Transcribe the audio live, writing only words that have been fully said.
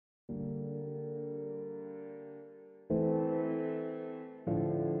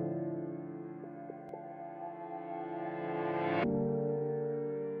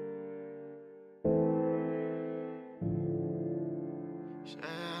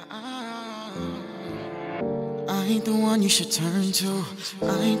I ain't the one you should turn to,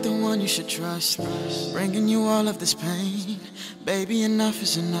 I ain't the one you should trust. Bringing you all of this pain, baby, enough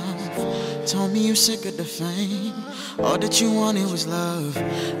is enough. Told me you sick of the fame, all that you wanted was love.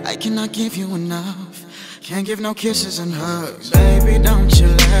 I cannot give you enough, can't give no kisses and hugs. Baby, don't you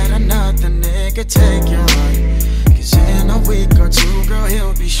let another nigga take your heart, cause in a week or two, girl,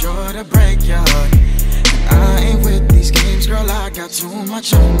 he'll be sure to break your heart. I ain't with these games, girl, I got too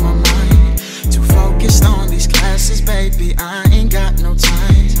much on my mind. Too focused on these classes, baby, I ain't got no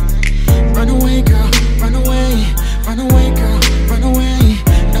time. Run away, girl, run away, run away, girl, run away.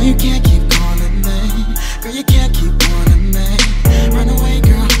 No, you can't keep calling me, girl, you can't keep wanting me. Run away,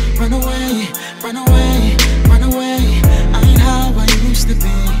 girl, run away, run away, run away. I ain't how I used to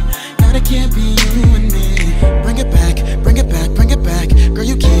be, now that can't be you and me. Bring it back, bring it back, bring it back. Girl,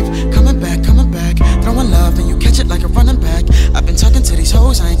 you keep coming back, coming back. Throwing love and you catch it like a running back. I've been talking to these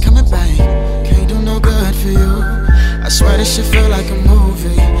hoes, I ain't coming back. Can't do no good for you, I swear this shit feel like a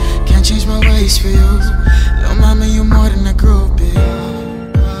movie. Can't change my ways for you, little mama, you more than a groupie.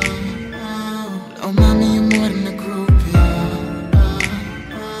 Little mama, you more than a groupie.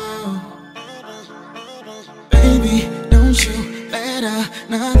 Baby, don't you let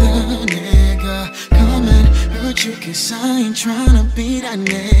another nigga come and hurt you, cause I ain't tryna be that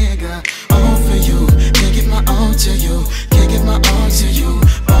nigga. All for you, can't give my all to you, can't give my all to you.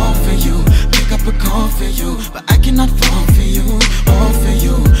 All for you, pick up a call for you, but I cannot fall for you. All for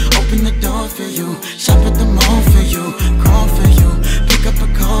you, open the door for you, shop at the mall for you, crawl for you, pick up a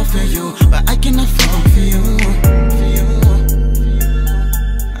call for you, but I cannot fall for you, for you.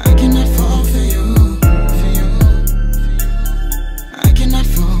 I cannot fall for you, for you. I cannot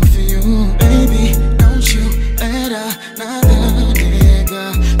fall for you. Baby, don't you let another nigga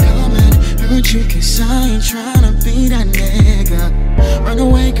come and hurt you, cause I ain't tryna be that nigga. Run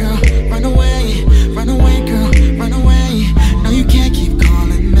away, girl, run away, run away, girl, run away. No, you can't keep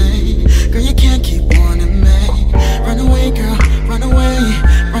calling me, girl, you can't keep wanting me. Run away, girl, run away,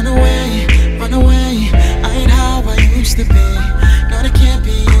 run away, run away. I ain't how I used to be, no, that can't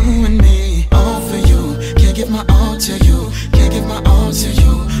be you and me. All for you, can't give my all to you, can't give my all to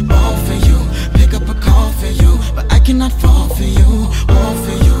you. All for you, pick up a call for you, but I cannot fall for you. All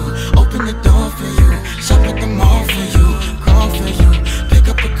for you, open the door for you, shop at the mall for you, crawl for you, pick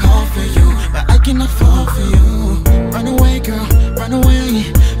up a call for you, but I cannot fall for you. Run away, girl, run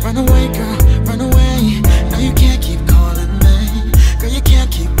away, run away, girl, run away. No, you can't keep calling me, girl, you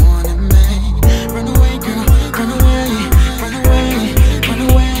can't keep wanting me. Run away, girl, run away, run away, run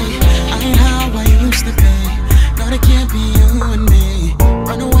away. I ain't how I used to be, no, that can't be you and me.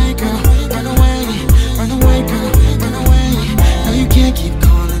 Run away, girl, run away, run away, girl, run away. No, you can't keep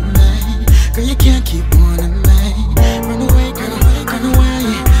calling me, girl, you can't keep wanting me.